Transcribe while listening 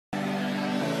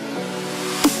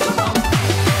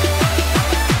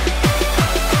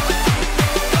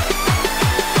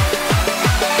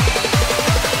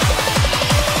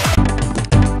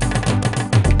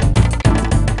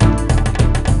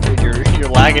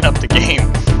lagging up the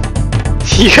game.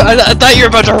 I thought you were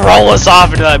about to roll us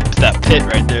off into that pit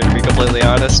right there, to be completely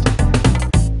honest.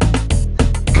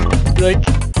 Like,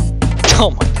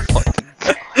 oh my fucking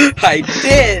god. I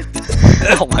did!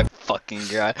 Oh my fucking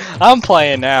god. I'm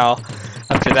playing now,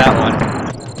 after that one.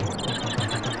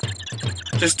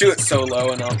 Just do it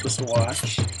solo and I'll just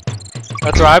watch.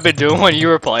 That's what I've been doing when you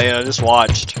were playing, I just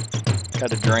watched.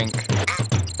 Got a drink.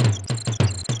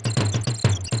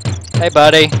 Hey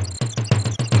buddy.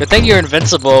 Good thing you're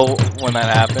invincible when that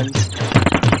happens.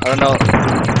 I don't know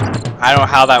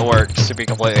how that works, to be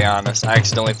completely honest. I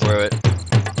accidentally threw it.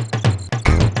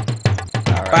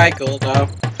 Alright. Bye, Goldo.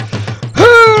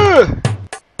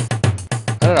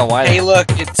 I don't know why. Hey, look,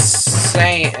 it's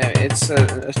saying it's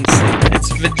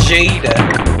Vegeta.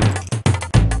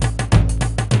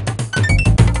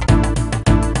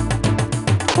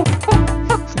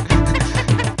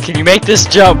 Can you make this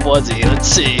jump, Wuzzy? Let's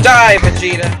see. Die,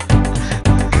 Vegeta.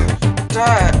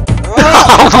 Die.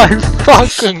 Oh my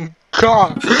fucking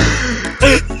god.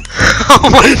 Oh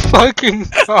my fucking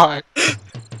god.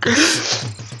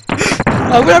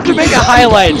 I'm gonna have to make a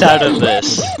highlight out of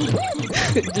this.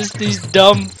 Just these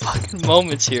dumb fucking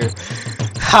moments here.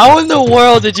 How in the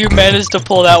world did you manage to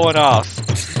pull that one off?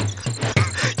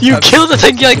 You kill the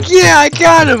thing, you're like, yeah, I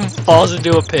got him! Falls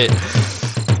into a pit.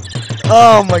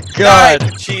 Oh my god.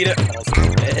 Vegeta falls in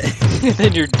the pit.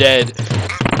 Then you're dead.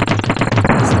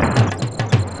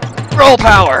 Roll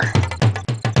power!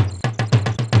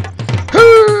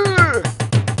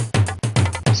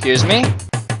 Excuse me?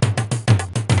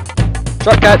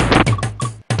 Shortcut!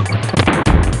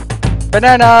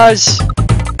 Bananas!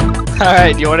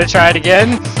 Alright, do you want to try it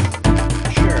again?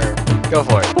 Sure. Go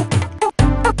for it.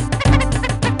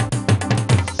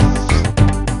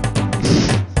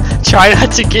 Try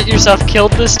not to get yourself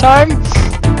killed this time?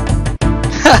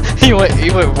 He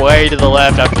went way to the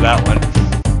left after that one.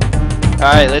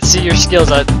 Alright, let's see your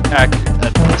skills at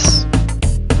this.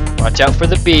 Watch out for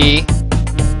the bee.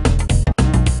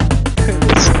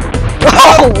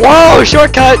 Oh, whoa!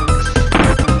 Shortcut!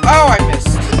 Oh, I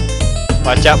missed.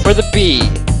 Watch out for the bee.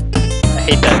 I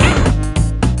hate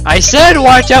that. I said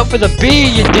watch out for the bee,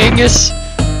 you dingus!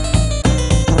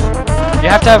 You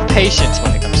have to have patience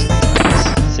when it comes to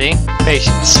these things. See?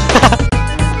 Patience.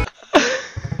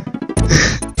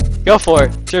 Go for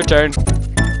it. It's your turn.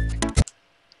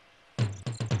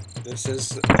 This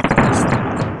is.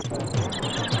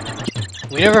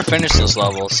 We never finished this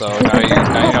level, so now you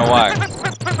know why.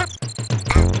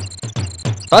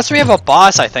 Plus we have a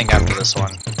boss, I think, after this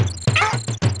one.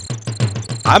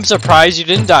 I'm surprised you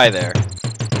didn't die there.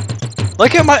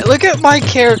 Look at my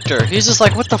character. He's just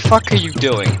like, what the fuck are you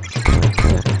doing?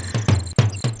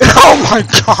 Oh my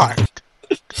god.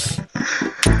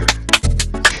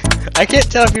 I can't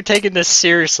tell if you're taking this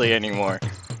seriously anymore.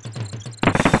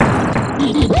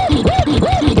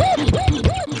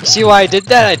 See why I did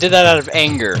that? I did that out of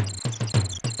anger.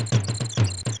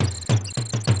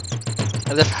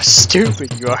 I love how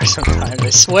stupid you are sometimes, I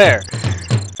swear.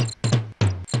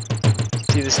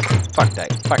 See this? Fuck that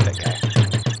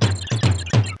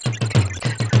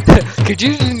guy. Could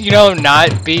you,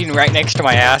 not be right next to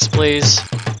my ass, please?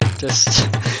 Just,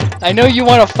 I know you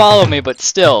want to follow me, but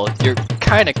still, you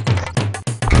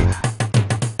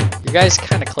guys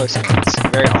kind of close to me. It's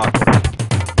very awkward.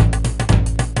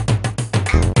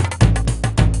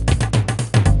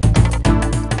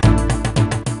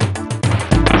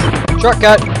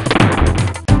 Shortcut!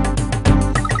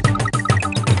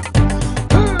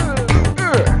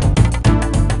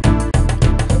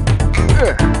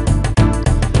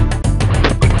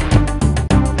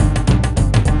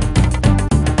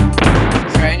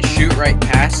 Try and shoot right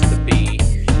past the bee.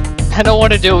 I don't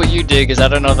want to do what you did because I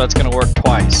don't know if that's going to work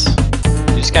twice.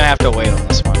 You're just going to have to wait on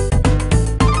this one.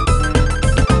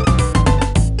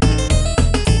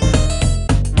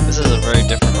 This is a very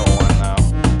difficult one though.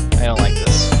 I don't like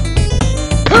this.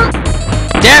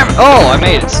 Damn! Oh, I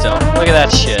made it still. Look at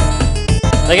that shit.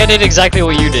 Like I did exactly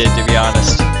what you did, to be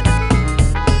honest.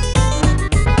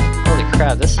 Holy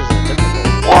crap, this is a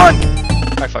difficult one!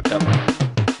 I fucked up.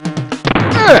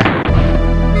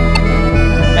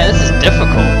 Man, this is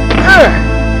difficult.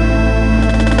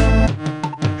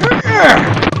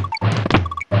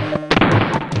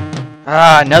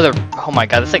 Ah, another. Oh my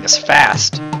god, this thing is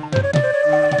fast.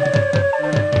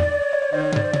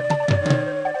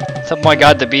 Oh my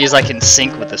god, the bee is like in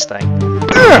sync with this thing.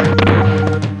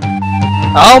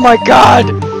 Oh my god!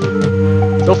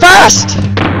 So fast!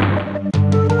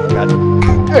 Oh god.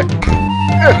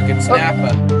 Fucking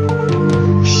Snappa.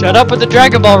 Shut up with the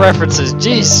Dragon Ball references,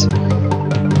 jeez.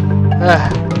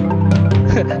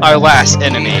 Our last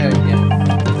enemy. Yeah.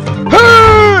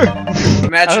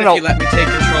 Imagine if you let me take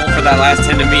control for that last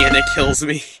enemy and it kills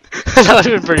me. That would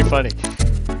have been pretty funny.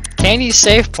 Candy's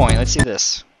save point. Let's see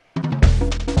this.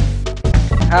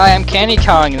 Hi, I'm Candy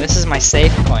Kong, and this is my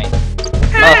save point.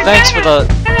 Oh, thanks for the...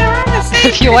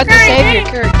 If you want to save your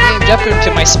current game, jump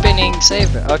into my spinning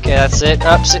save. Okay, that's it.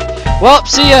 Well,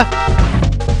 see ya!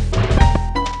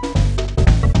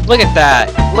 Look at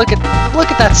that. Look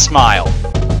at that smile.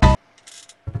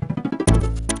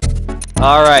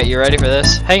 Alright, you ready for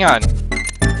this? Hang on.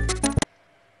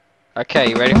 Okay,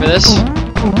 you ready for this?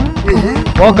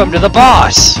 Welcome to the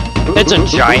boss! It's a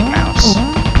giant mouse.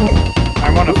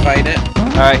 I want to fight it.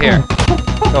 Alright, here.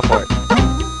 Go for it.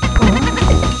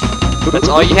 That's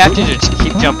all you have to do, just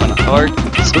keep jumping or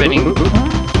spinning. And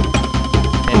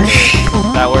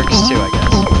that works too, I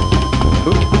guess.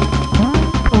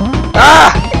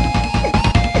 Ah!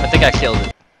 I think I killed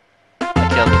it.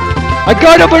 I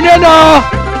got a banana!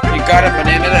 You got a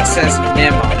banana that says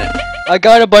Nim on it. I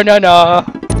got a banana!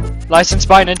 Licensed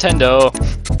by Nintendo.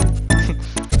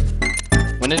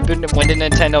 When did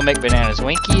Nintendo make bananas?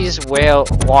 Winky's Whale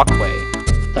Walkway.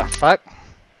 The fuck?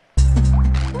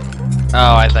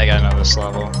 Oh, I think I know this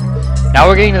level. Now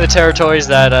we're getting to the territories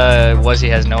that Wuzzy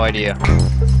has no idea.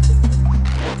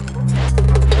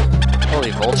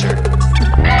 Holy vulture.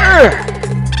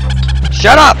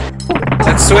 Shut up!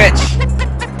 Let's switch.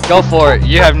 Go for it.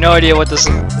 You have no idea what this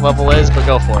level is, but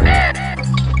go for it.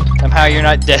 Somehow you're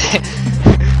not dead.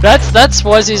 That's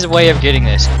Wuzzy's way of getting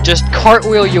this. Just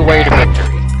cartwheel your way to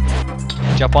victory.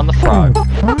 Jump on the frog.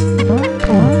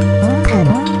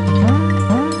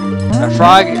 A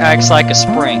frog acts like a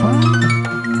spring.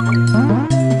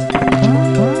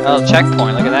 Oh,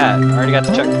 checkpoint. Look at that. I already got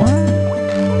the checkpoint.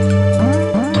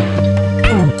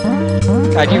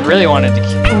 God, you really wanted to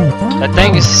keep... That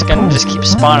thing is gonna just keep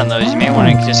spawning those. You may want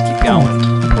to just keep going.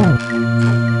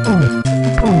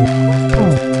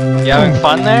 You having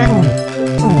fun there?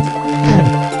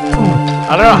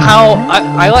 I don't know how...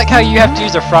 I like how you have to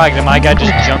use a frog and my guy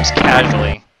just jumps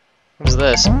casually. What's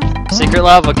this? Secret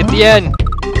lava. Get the end!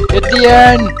 Get the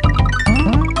end!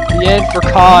 The end for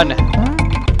Con.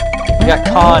 We got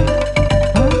Con.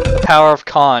 The power of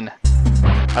Con.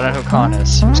 I don't know who Con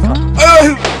is. Who's Con?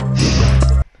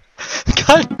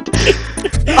 God.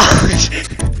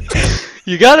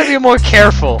 You gotta be more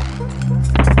careful.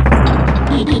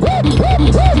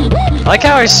 I like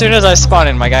how as soon as I spawn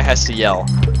in, my guy has to yell.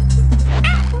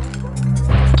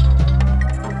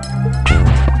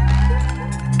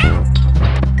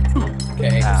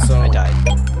 Okay, Ah, so I died.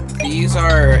 these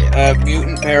are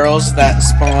mutant barrels that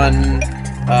spawn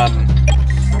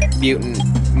mutant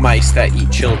mice that eat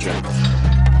children.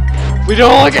 We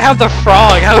don't longer have the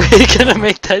frog. How are we gonna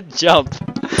make that jump?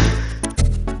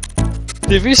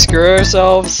 Did we screw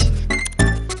ourselves?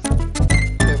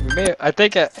 I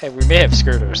think we may have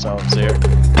screwed ourselves here.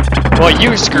 Well,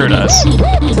 you screwed us.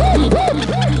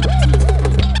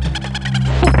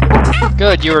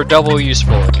 Good, you were double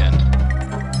useful again.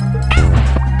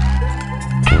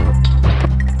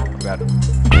 Got it.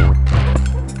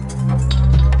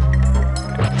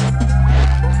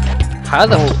 How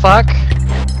the fuck?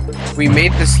 We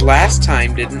made this last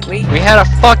time, didn't we? We had a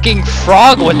fucking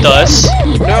frog with us.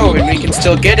 No, and we can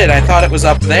still get it. I thought it was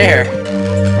up there.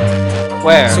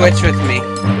 Where? Switch with me.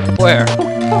 Where?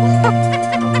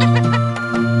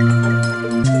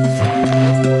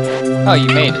 Oh, you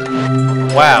made it.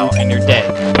 Wow, and you're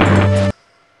dead.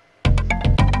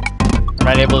 We're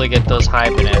not able to get those high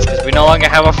bananas because we no longer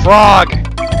have a frog!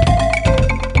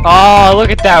 Oh,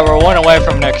 look at that, we're one away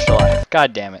from an extra life.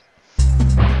 God damn it.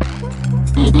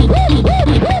 Where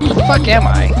the fuck am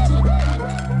I?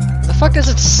 Where the fuck does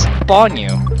it spawn you?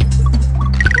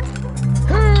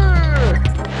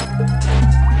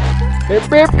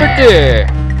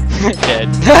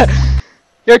 Dead.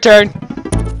 Your turn.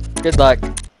 Good luck.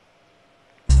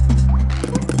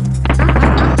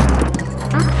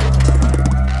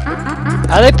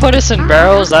 How they put us in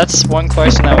barrels? That's one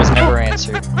question that was never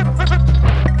answered.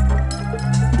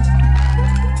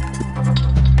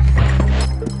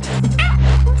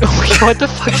 What the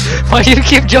fuck? Why do you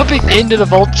keep jumping into the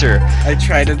vulture? I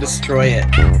try to destroy it.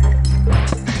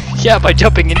 Yeah, by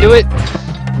jumping into it?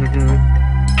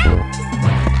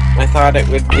 I thought it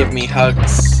would give me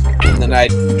hugs, and then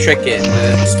I'd trick it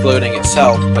into exploding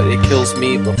itself, but it kills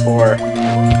me before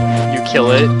You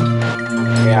kill it?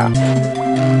 Yeah.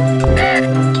 I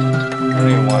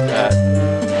don't even want that.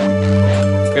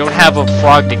 We don't have a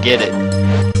frog to get it.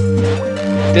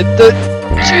 Get the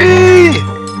G!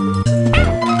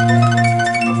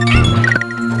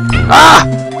 Ah!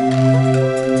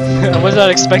 I was not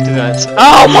expecting that.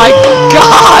 Oh my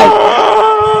god!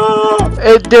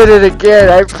 It did it again.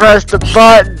 I pressed the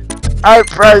button. I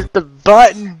pressed the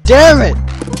button, damn it!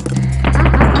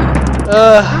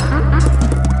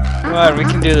 Come on, we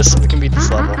can do this, we can beat this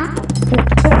level.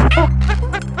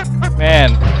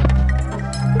 Man.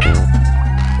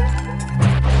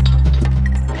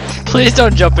 Please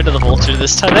don't jump into the vulture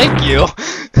this time, thank you!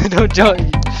 Don't jump,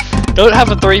 don't have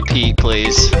a three-peat,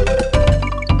 please.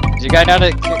 You guys not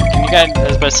a, can you guys, I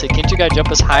was about to say, can't you guys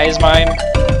jump as high as mine?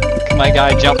 Can my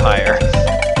guy jump higher?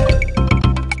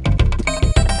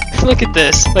 Look at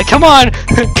this, like come on!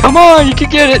 Come on, you can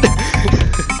get it!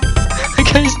 The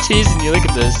guy's teasing you, look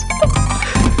at this.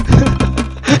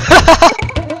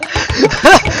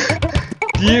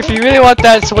 If you really want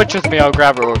that, switch with me, I'll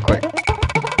grab it real quick.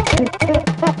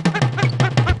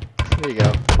 There you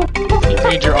go. You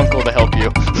need your uncle to help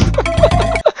you.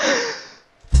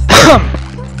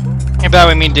 And by that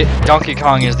we mean Donkey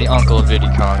Kong is the uncle of Diddy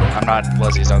Kong. I'm not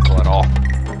Wuzzy's uncle at all.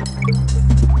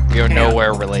 We are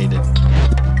nowhere related.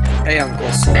 Hey,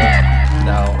 Uncle Soul.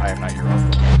 No, I am not your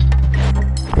uncle.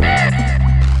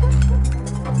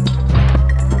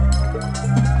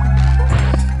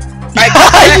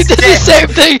 You did the same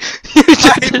thing!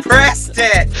 I pressed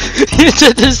it! You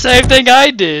did the same thing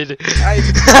I did! I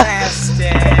pressed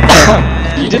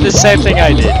it! You did the same thing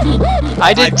I did.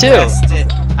 I did too!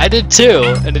 I did too,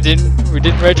 and it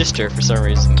didn't register for some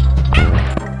reason.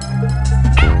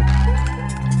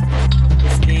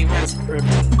 This game has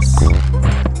problems.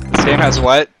 This game has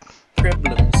what?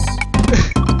 Problems.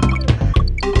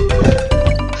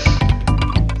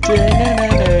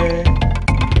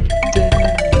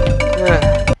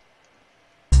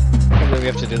 We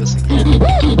have to do this again.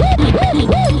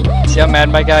 See how mad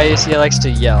my guy is? He likes to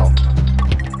yell.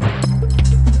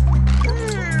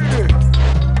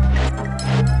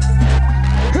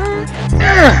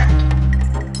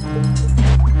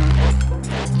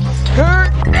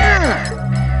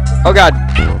 Oh god.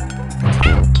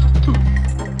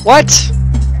 What?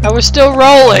 I was still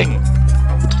rolling.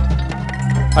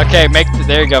 Okay,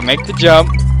 there you go, make the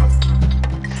jump.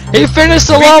 He finished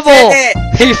the level!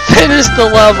 He finished the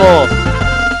level!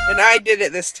 And I did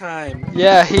it this time.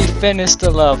 Yeah, he finished the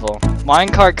level.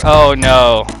 Minecart. Oh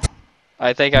no.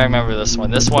 I think I remember this one.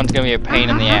 This one's gonna be a pain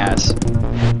in the ass.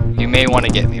 You may want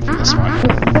to get me for this one.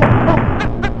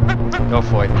 Go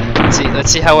for it.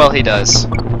 Let's see how well he does.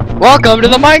 Welcome to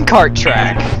the minecart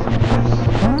track.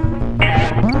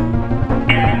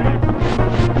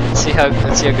 Let's see how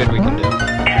good we can do.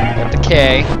 Got the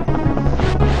K.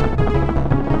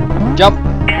 Jump,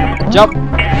 jump,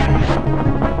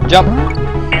 jump,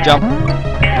 jump,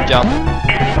 jump,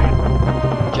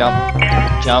 jump,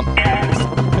 jump.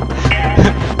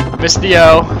 Missed the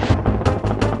O.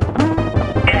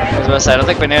 I was about to say, I don't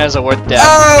think bananas are worth death.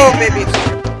 Oh, baby.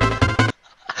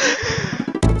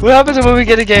 What happens when we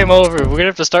get a game over? We're gonna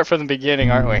have to start from the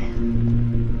beginning, aren't we?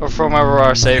 Or from wherever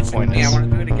our save point is. Yeah, I want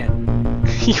to do it again.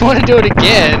 You want to do it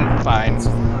again? Fine.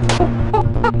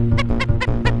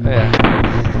 Yeah.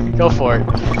 Go for it.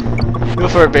 Go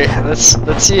for it, babe. Let's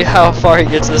see how far he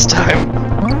gets this time.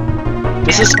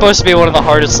 This is supposed to be one of the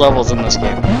hardest levels in this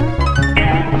game.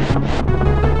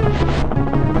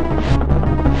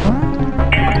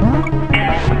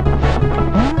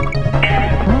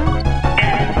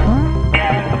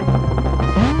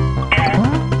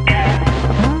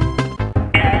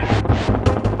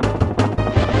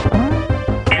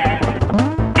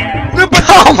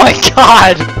 Oh my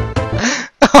god!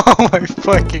 Oh my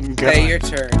fucking god. Okay, your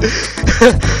turn.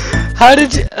 How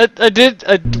did you-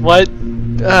 what?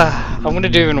 I'm gonna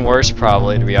do even worse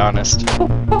probably, to be honest.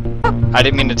 I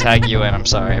didn't mean to tag you in, I'm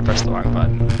sorry, I pressed the wrong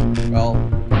button. Well,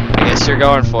 I guess you're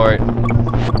going for it.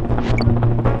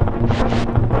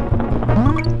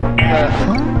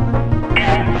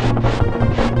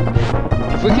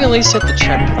 If we can at least hit the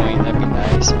checkpoint, that'd be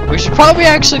nice. We should probably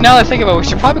actually, now that I think about it, we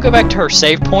should probably go back to her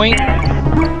save point.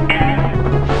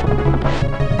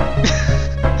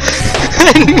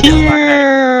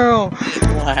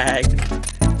 lag.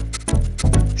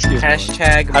 Excuse me.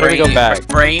 Hashtag How do we go back?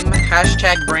 Brain.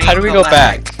 Hashtag brain. How do we go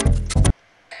back?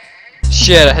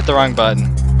 Shit, I hit the wrong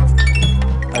button.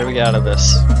 How do we get out of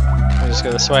this? Can we just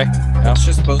go this way? No? Let's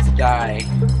just both die.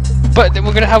 But then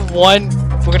we're gonna have we're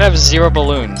gonna have 0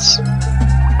 balloons.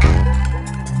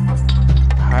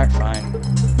 Alright, fine.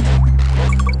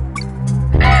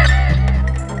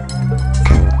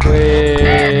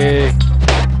 Wait.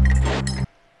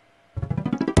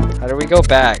 How do we go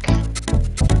back?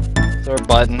 Is there a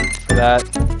button for that?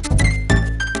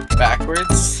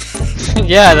 Backwards?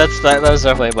 Yeah, that was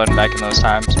definitely a button back in those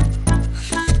times.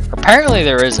 Apparently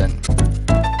there isn't.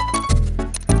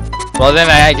 Well then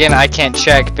again I can't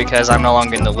check because I'm no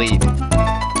longer in the lead.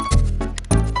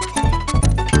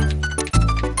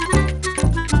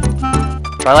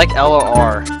 Do I like L or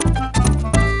R?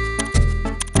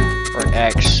 Or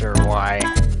X or Y?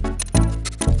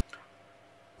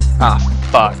 Ah,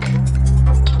 fuck.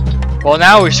 Well,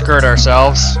 now we screwed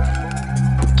ourselves.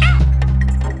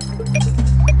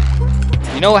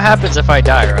 You know what happens if I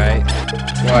die, right?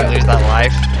 What? I lose that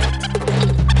life.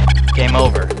 Game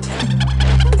over.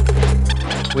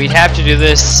 We'd have to do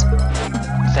this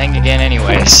thing again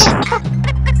anyways.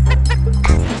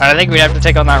 And I think we'd have to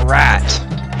take on that rat.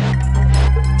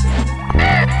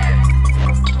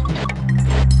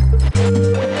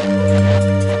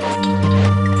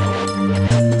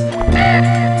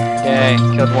 Yay,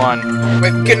 killed one.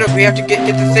 Wait, we have to get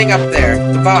the thing up there.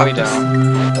 The box. No, we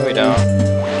don't. No, we don't.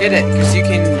 Get it, because you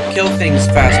can kill things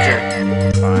faster.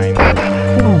 Fine.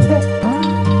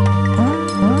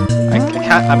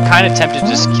 I'm kind of tempted to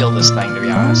just kill this thing, to be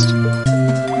honest.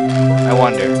 I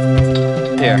wonder.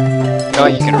 Here. Go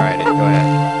ahead, you can ride it. Go ahead.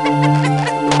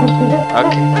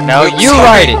 Okay. No, Oops, you sorry.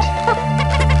 ride it!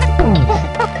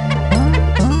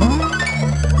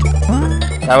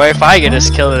 That way, if I get us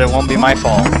killed, it won't be my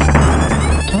fault.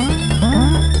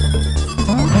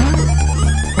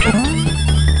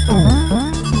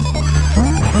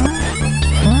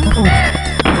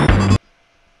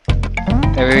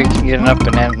 Maybe we can get enough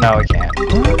banana. No, we can't.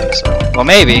 So, well,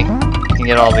 maybe we can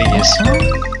get all these.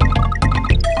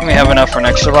 We have enough for an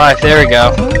extra life. There we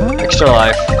go. Extra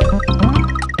life.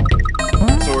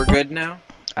 So we're good now?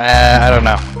 I don't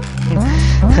know.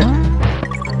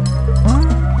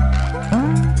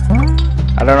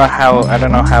 I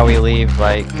don't know how we leave,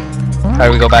 like, how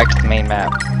do we go back to the main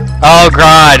map? Oh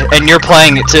god, and you're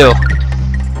playing it too.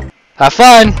 Have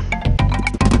fun!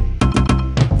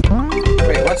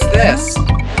 Wait, what's this?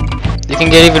 You can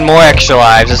get even more extra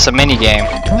lives, it's a mini game.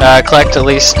 Collect at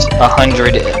least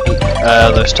 100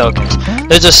 of those tokens.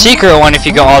 There's a secret one if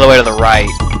you go all the way to the right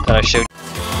that I showed